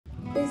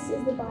This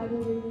is the Bible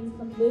reading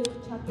from Luke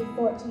chapter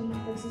 14,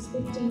 verses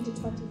 15 to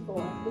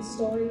 24, the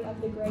story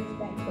of the great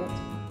banquet.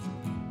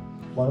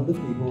 One of the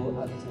people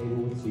at the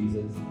table with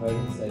Jesus heard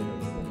him say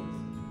those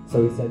things.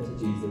 So he said to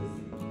Jesus,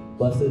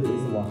 "Blessed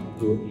is the one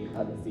who will eat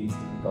at the feast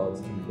of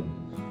God's kingdom."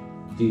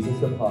 Jesus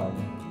replied,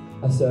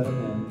 "A certain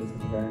man was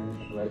preparing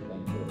a great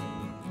banquet.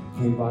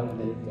 He invited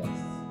many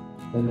guests.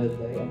 Then the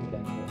day of the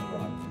banquet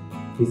arrived.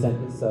 He sent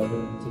his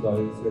servant to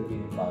those who had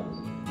been invited.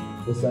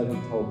 The servant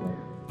told them,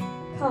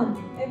 'Come,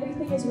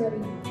 everything is ready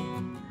now.'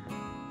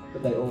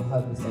 But they all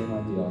had the same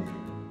idea.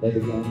 They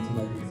began to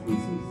make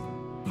excuses.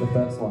 The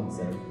first one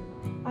said,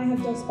 'I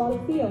have just bought a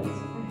field. I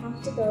have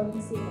to go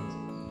and see it.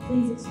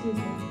 Please excuse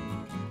me.'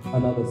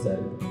 Another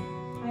said,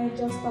 'I have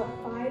just bought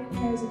 5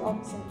 pairs of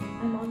oxen.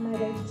 I'm on my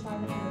way to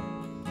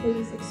Chaplain.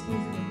 Please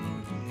excuse me.'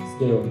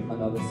 Still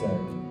another said,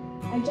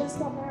 'I just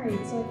got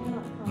married, so I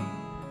cannot come.'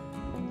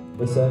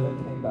 The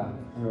servant came back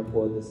and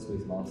reported this to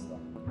his master.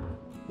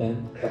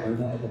 Then the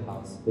owner of the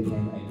house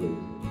became angry.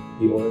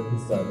 He ordered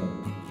his servant,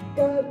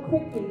 'Go out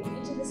quickly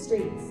into the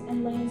streets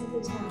and lanes of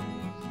the town.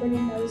 Bring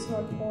in those who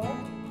are poor.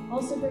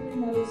 Also bring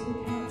in those who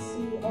cannot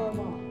see or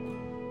walk.'"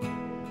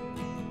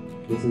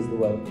 This is the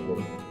word of the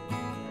Lord.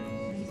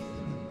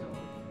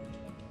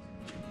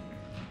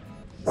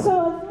 So I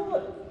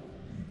thought,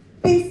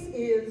 this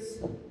is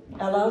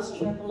our last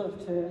chapel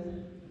of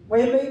term.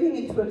 We're moving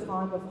into a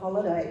time of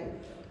holiday.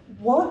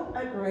 What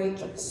a great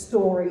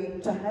story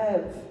to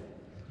have.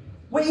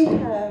 We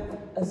have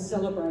a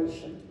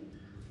celebration,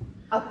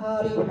 a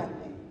party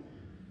happening.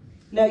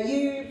 Now,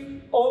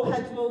 you've all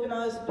had to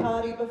organise a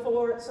party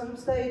before at some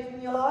stage in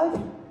your life?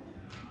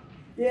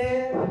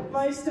 Yeah,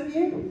 most of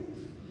you?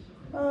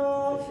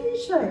 Oh, a few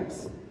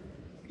shakes.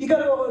 You've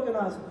got to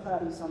organise a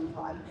party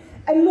sometime.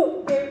 And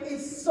look, there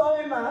is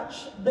so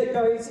much that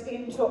goes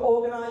into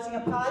organising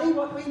a party.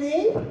 What we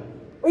need?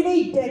 We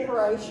need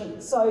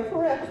decorations. So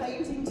for our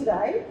painting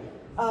today,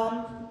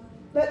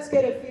 let's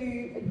get a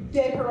few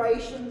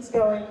decorations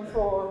going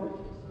for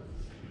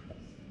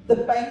the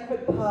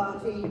banquet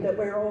party that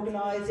we're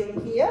organising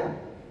here.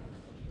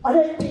 I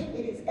don't think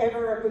it is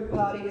ever a good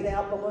party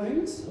without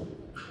balloons.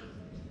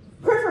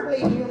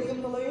 Preferably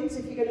helium balloons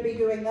if you're going to be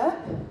doing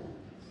that.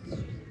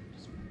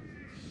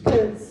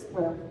 Because,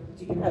 well,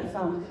 you can have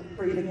fun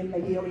breathing in the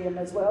helium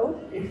as well,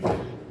 if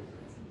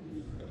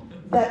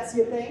that's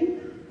your thing.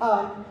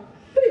 But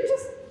it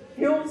just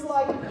feels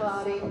like a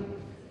party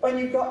when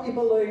you've got your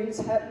balloons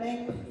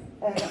happening.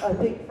 And I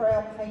think for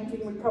our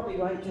painting, we probably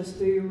won't just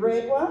do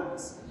red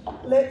ones.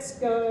 Let's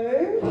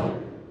go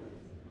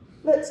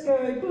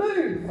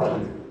blue.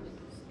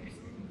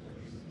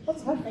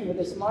 What's happening with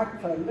this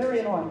microphone? Very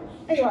annoying.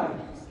 Anyway,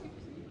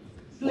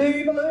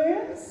 blue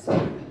balloons.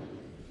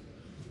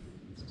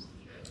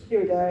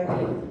 Here we go.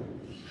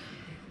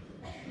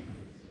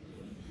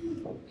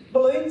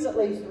 Balloons at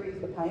least read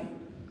the paint.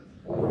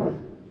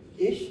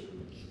 Ish.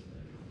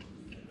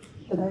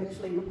 Do they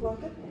actually look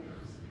like it?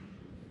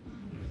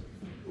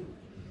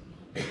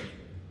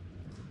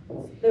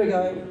 There we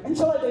go. And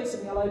shall I do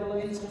some yellow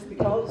balloons just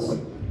because?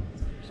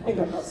 I think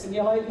I've got some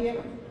yellow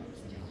here.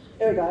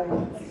 There we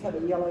go. Let's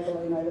have a yellow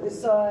balloon over this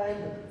side.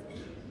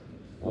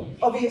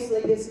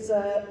 Obviously this is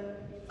a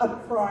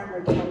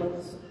primary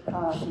colours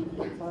party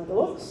by the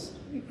looks.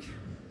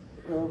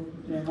 We'll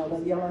do another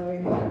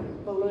yellow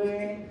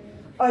balloon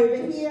over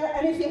here.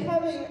 And if you're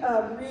having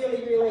a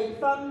really, really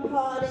fun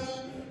party,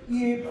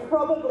 you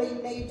probably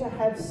need to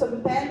have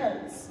some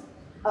banners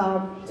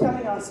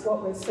telling us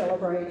what we're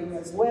celebrating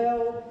as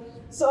well.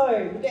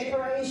 So,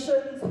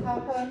 decorations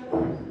happen.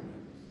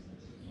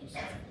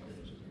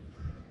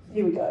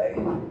 Here we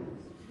go.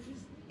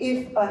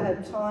 If I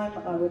had time,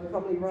 I would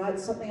probably write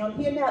something on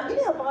here. Now, in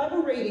our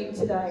Bible reading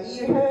today,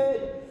 you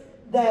heard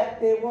that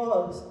there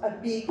was a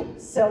big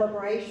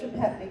celebration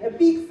happening, a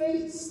big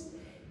feast.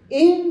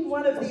 In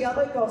one of the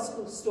other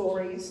gospel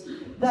stories,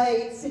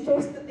 they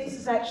suggest that this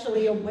is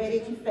actually a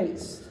wedding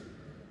feast.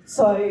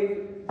 So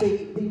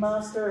the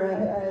master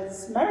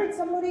has married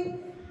somebody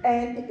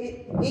and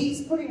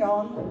he's putting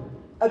on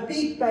a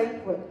big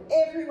banquet.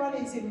 Everyone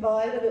is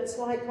invited. It's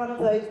like one of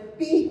those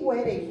big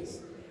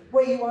weddings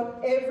where you want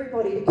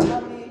everybody to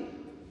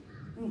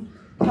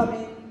come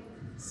in,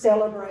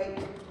 celebrate,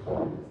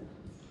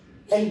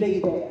 and be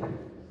there.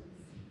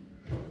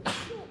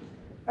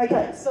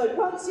 Okay, so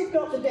once you've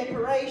got the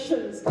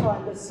decorations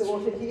kind of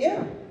sorted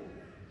here,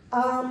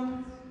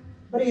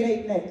 what do you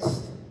need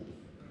next?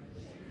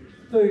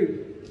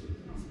 Food.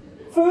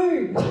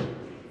 Food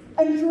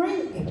and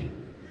drink.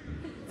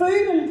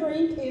 Food and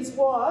drink is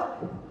what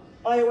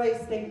I always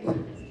think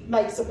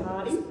makes a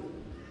party.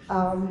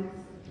 And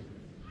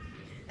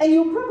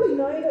you'll probably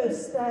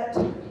notice that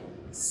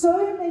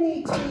so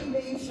many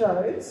TV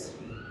shows,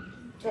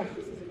 gosh,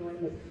 this is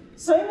annoying me,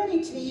 so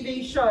many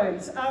TV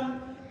shows,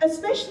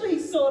 especially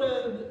sort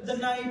of The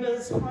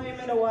Neighbours, Home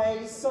and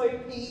Away,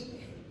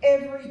 soapy,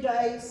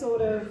 everyday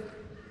sort of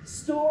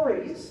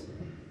stories,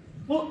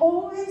 will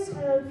always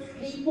have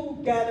people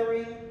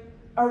gathering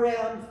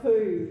around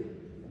food.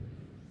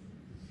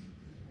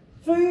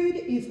 Food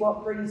is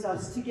what brings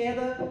us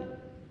together.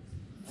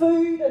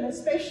 food, and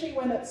especially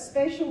when it's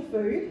special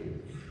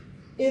food,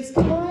 is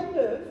kind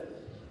of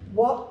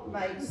what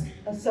makes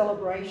a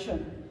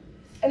celebration.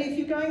 And if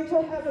you're going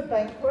to have a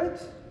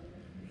banquet,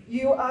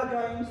 you are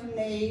going to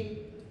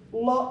need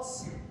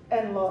lots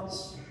and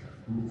lots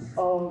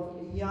of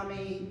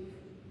yummy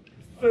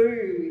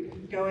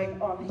food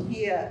going on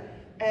here.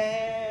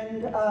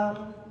 And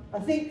I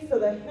think for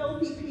the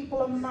healthy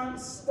people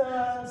amongst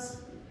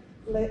us,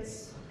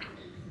 let's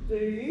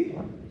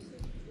do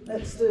a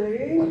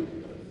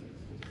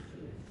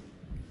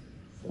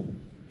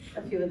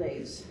few of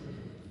these.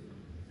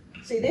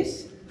 See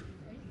this?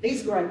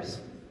 These grapes,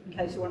 in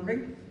case you're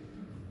wondering.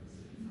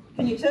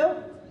 Can you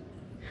tell?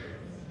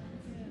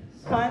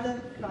 Kind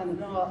of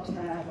not,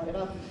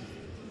 whatever.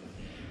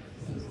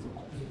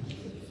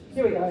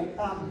 Here we go.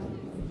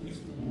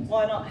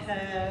 Why not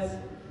have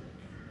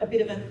a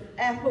bit of an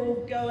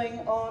apple going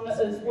on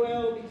as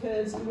well,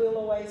 because you will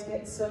always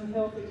get some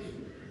healthy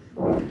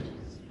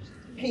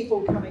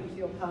people coming to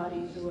your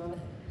party who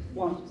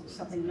want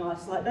something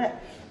nice like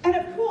that. And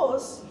of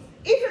course,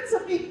 if it's a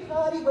big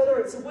party, whether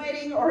it's a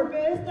wedding or a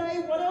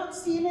birthday, what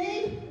else do you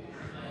need?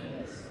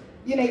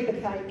 You need the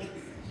cake.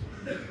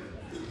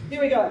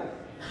 Here we go.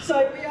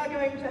 So we are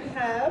going to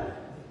have,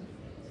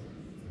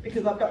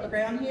 because I've got the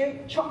brown here,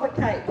 chocolate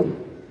cake.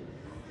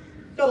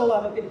 Gotta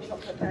love a bit of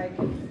chocolate cake.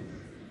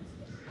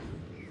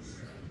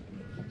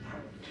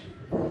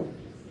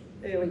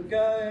 There we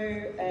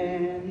go,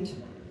 and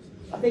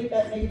I think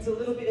that needs a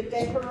little bit of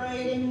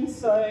decorating,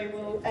 so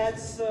we'll add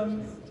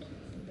some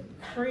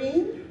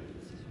cream-ish,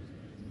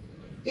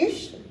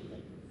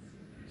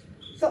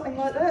 something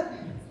like that.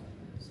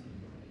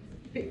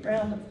 Bit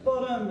round the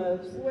bottom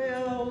as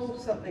well,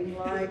 something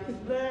like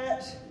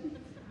that.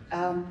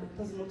 It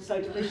doesn't look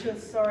so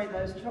delicious, sorry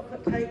those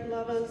chocolate cake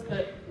lovers,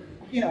 but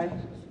you know,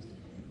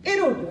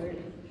 it'll do.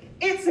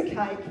 It's a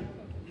cake,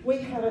 we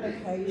have an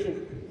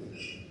occasion.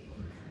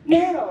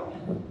 Now,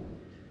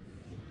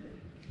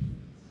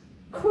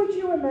 could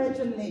you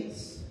imagine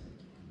this?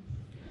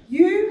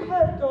 You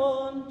have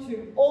gone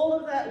to all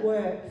of that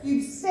work,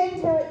 you've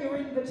sent out your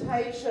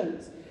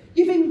invitations,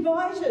 you've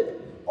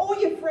invited all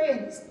your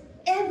friends,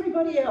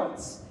 everybody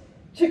else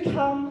to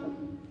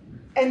come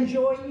and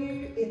join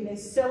you in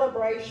this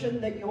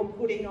celebration that you're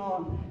putting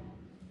on.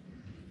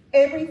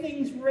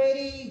 Everything's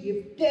ready,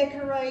 you've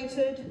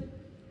decorated,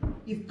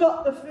 you've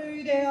got the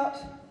food out,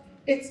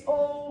 it's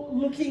all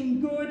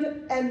looking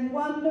good and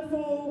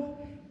wonderful.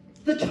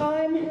 The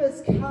time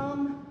has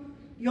come,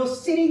 you're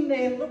sitting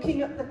there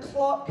looking at the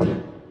clock.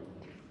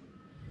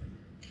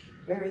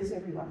 Where is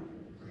everyone?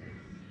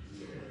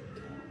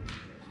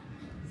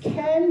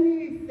 Can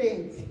you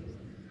think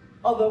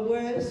of a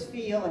worse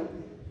feeling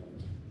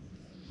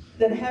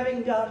than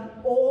having done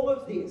all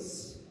of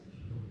this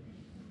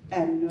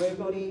and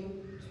nobody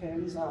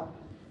turns up?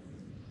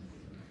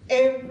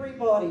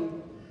 Everybody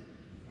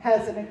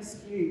has an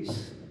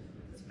excuse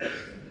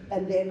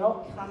and they're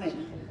not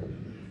coming.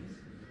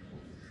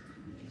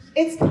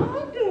 It's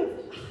kind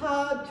of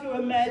hard to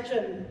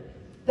imagine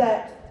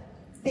that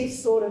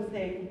this sort of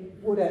thing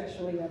would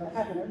actually ever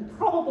happen, and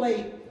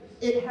probably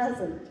it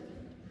hasn't.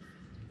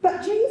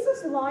 But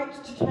Jesus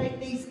liked to take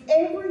these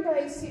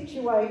everyday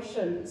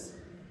situations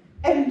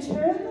and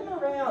turn them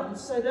around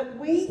so that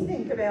we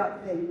think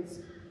about things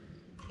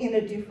in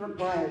a different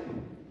way.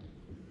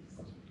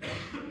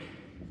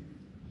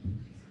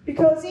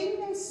 Because in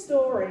this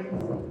story,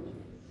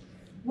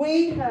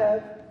 we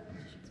have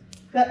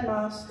that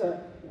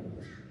master,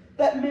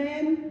 that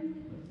man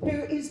who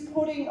is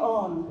putting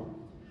on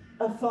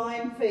a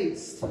fine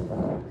feast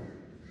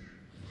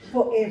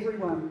for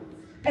everyone.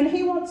 And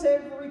he wants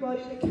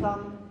everybody to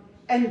come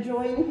and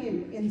join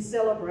him in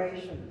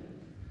celebration.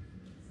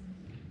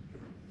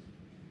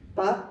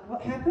 But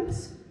what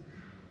happens?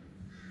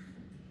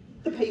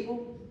 The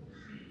people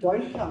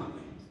don't come.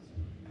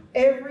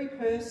 Every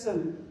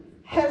person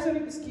has an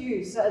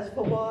excuse as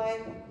for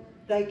why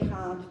they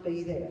can't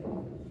be there.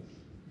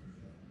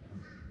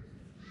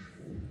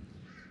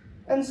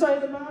 And so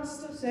the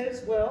master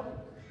says, well,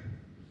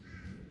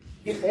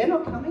 if they're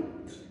not coming,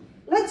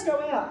 let's go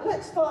out,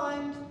 let's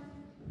find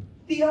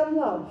the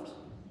unloved,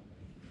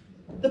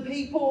 the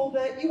people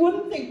that you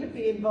wouldn't think would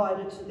be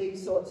invited to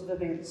these sorts of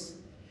events,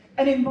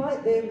 and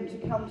invite them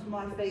to come to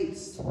my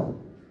feast.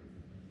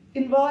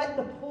 Invite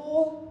the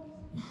poor,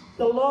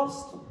 the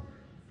lost,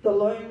 the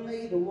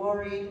lonely, the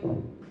worried,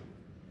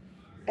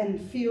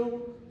 and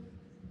fill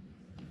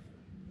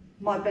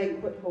my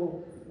banquet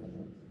hall.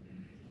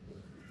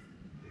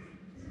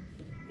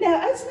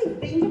 Now, as we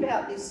think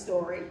about this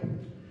story,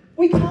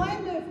 we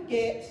kind of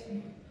get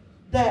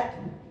that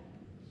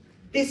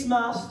this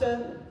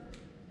master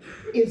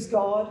is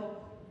God,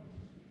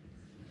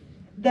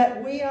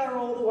 that we are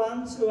all the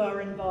ones who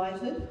are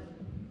invited,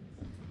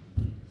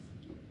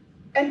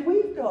 and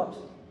we've got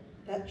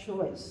that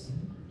choice.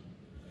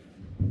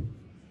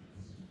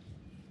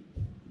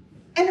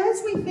 And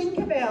as we think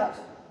about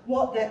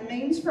what that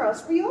means for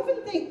us, we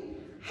often think,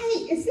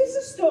 hey, is this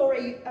a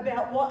story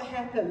about what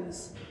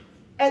happens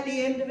at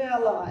the end of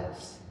our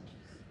lives?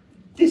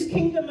 This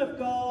kingdom of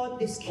God,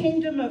 this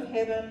kingdom of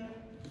heaven,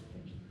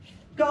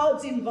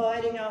 God's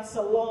inviting us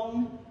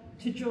along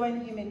to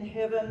join him in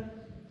heaven,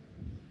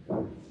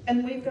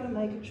 and we've got to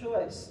make a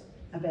choice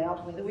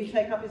about whether we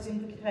take up his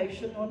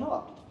invitation or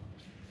not.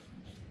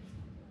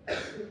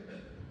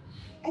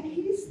 And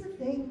here's the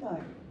thing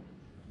though,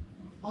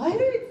 I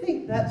don't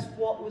think that's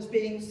what was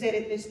being said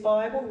in this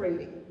Bible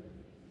reading.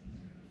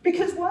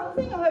 Because one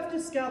thing I've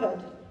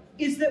discovered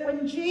is that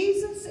when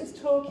Jesus is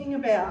talking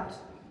about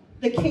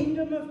the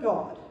kingdom of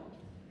God,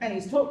 and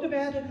he's talked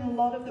about it in a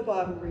lot of the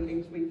Bible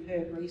readings we've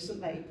heard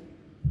recently,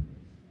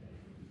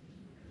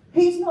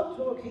 he's not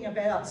talking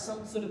about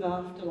some sort of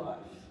afterlife,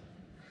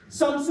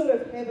 some sort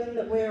of heaven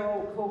that we're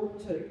all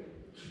called to.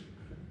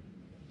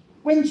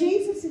 When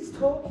Jesus is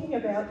talking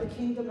about the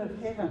kingdom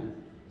of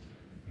heaven,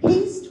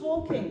 he's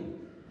talking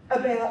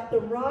about the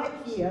right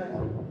here,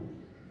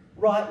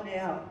 right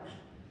now.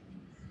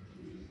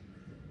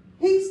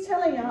 He's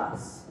telling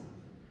us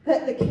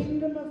that the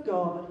kingdom of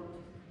God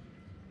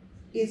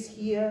is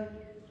here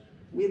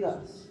with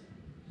us.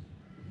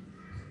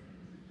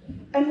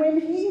 And when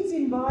he's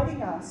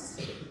inviting us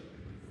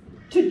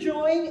to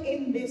join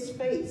in this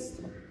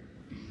feast,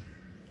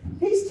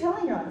 he's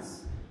telling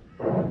us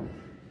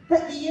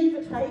that the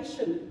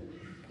invitation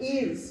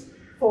is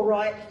for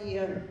right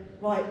here,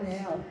 right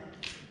now.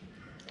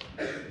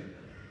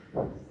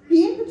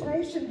 The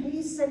invitation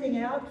he's sending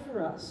out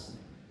for us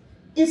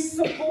is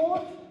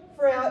support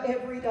for our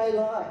everyday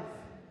life.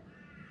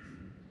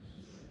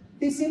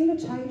 This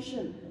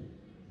invitation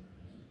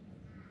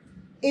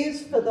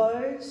is for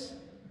those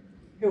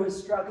who are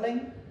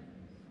struggling,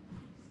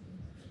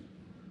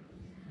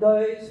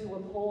 those who are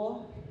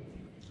poor,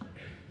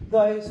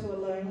 those who are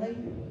lonely,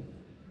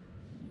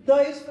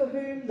 those for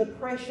whom the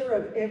pressure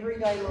of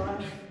everyday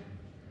life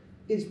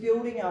is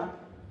building up.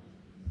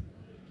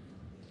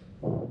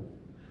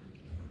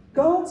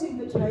 God's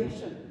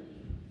invitation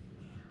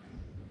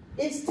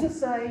is to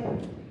say,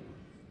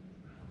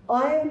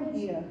 I am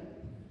here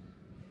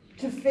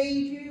to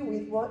feed you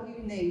with what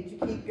you need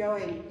to keep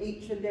going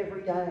each and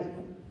every day.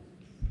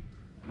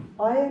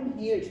 I am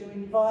here to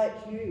invite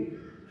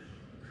you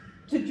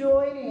to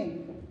join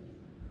in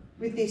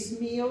with this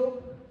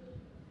meal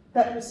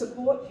that will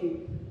support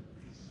you,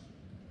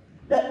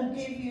 that will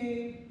give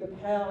you the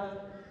power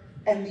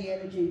and the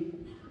energy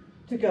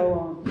to go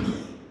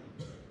on.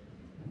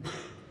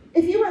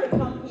 If you were to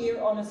come here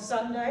on a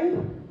Sunday,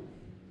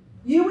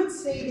 you would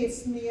see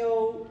this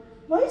meal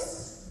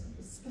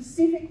most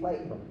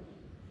specifically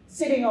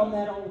sitting on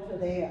that altar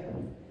there.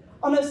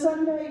 On a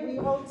Sunday, we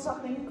hold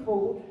something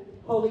called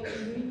Holy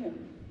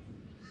Communion.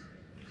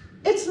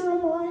 It's a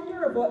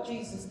reminder of what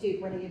Jesus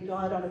did when he had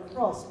died on a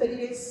cross, but it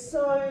is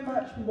so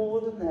much more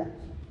than that.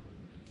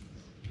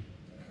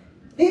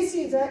 This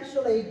is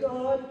actually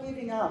God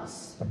giving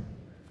us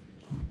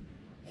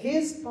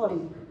his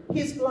body,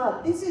 his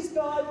blood. This is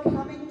God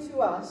coming to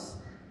us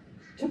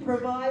to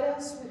provide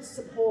us with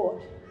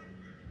support,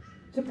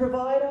 to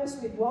provide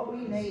us with what we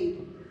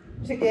need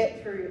to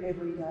get through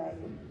every day.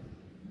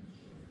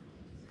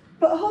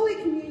 But Holy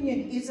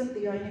Communion isn't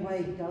the only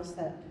way he does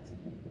that.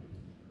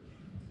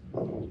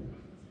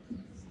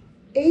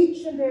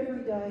 Each and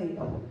every day,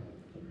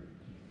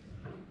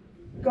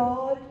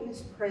 God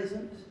is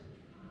present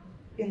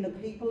in the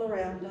people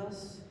around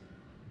us,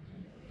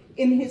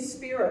 in his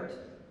Spirit,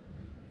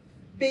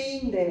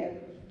 being there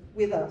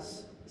with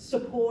us,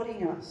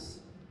 supporting us,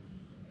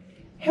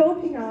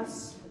 helping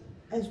us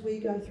as we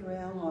go through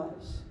our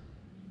lives.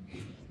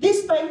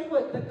 This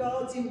banquet that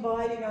God's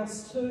inviting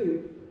us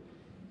to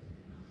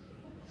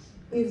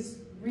is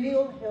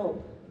real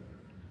help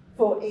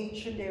for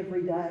each and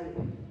every day.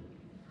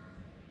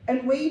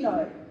 And we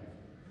know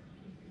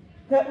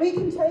that we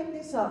can take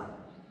this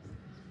up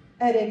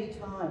at any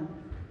time.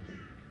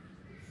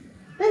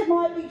 There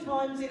might be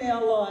times in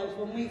our lives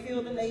when we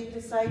feel the need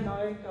to say,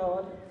 no,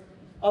 God,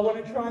 I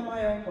want to try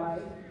my own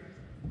way.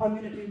 I'm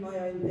going to do my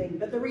own thing.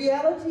 But the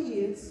reality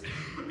is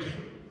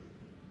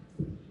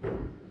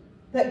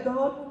that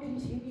God will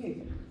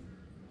continue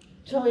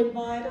to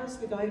invite us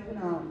with open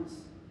arms,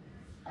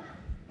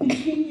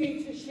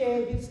 continue to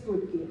share his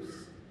good gifts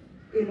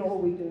in all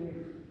we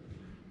do.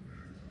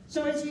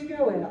 So as you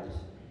go out,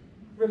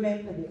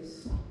 remember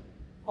this,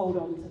 hold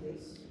on to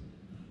this.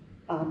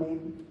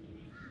 Amen.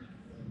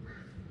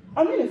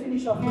 I'm going to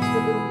finish off just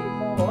a little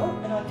bit more,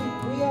 and I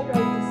think we are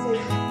going to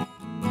see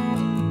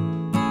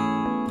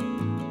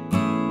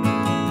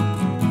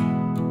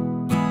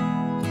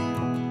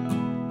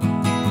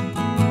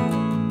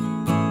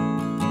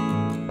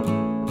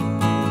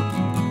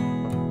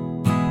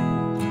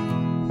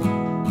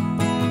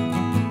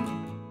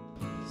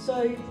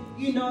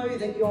you know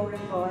that you're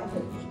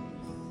invited.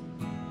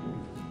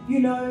 You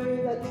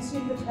know that this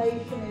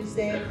invitation is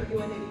there for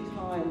you at any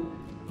time.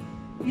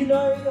 You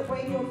know that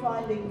when you're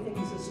finding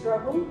things a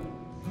struggle,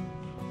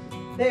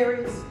 there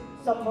is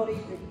somebody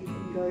that you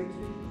can go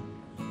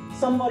to,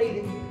 somebody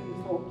that you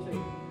can talk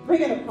to. We're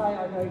going to play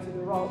I Go to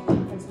the Rock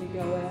as we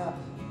go out.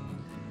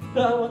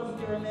 But I want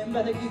you to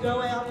remember that you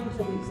go out into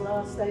these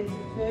last days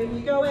of term,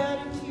 you go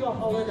out into your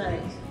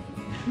holidays,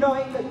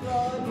 knowing that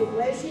God will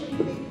bless you and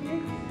keep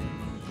you.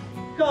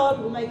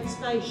 God will make his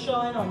face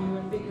shine on you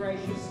and be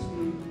gracious to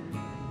you.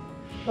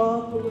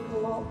 God will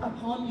look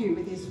upon you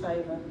with his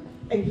favour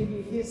and give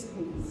you his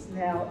peace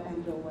now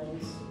and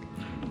always.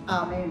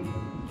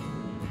 Amen.